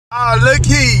Oh, look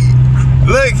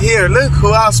here, look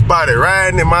who I spotted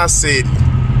riding in my city.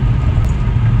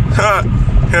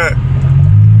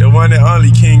 The one and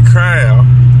only King Crown.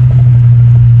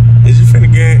 Is you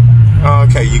finna get? Oh,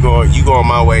 okay, you going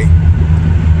my way.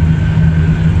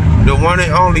 The one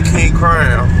and only King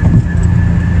Crown.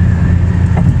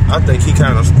 I think he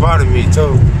kind of spotted me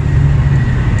too.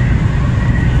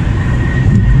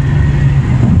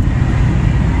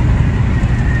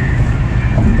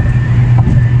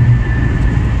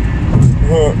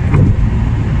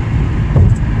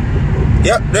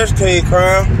 Yep, that's King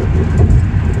Crown.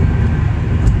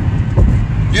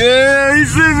 Yeah, he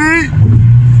see me.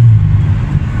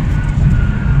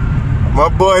 My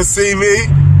boy see me.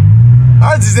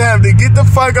 I just had to get the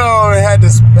fuck on and had to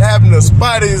happen to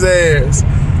spot his ass.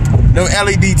 No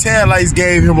LED tail lights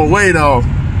gave him away though.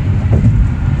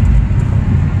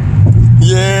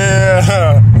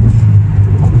 Yeah.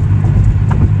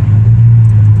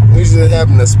 We just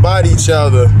happened to spot each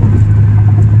other.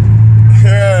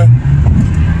 Yeah.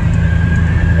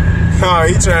 Oh,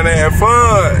 he trying to have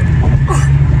fun.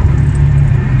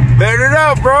 Bear it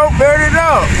up, bro. Bear it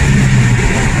up.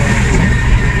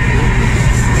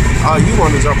 Oh, you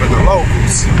want to jump in the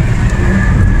locals.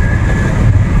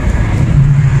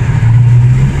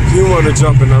 You want to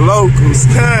jump in the locals.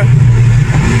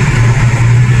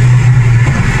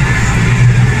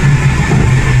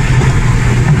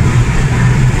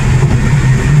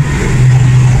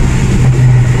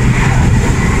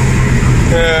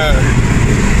 Yeah.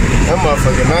 That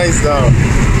motherfucker nice though.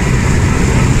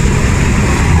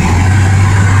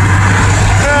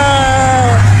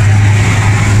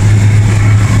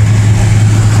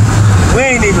 We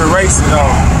ain't even racing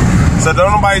though. So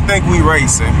don't nobody think we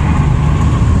racing.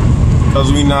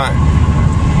 Cause we not.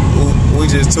 We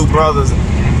just two brothers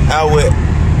out with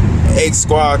 8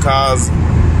 squad cars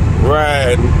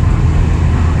riding.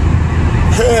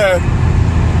 Yeah.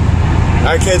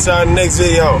 I'll catch y'all in the next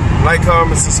video. Like,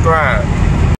 comment, subscribe.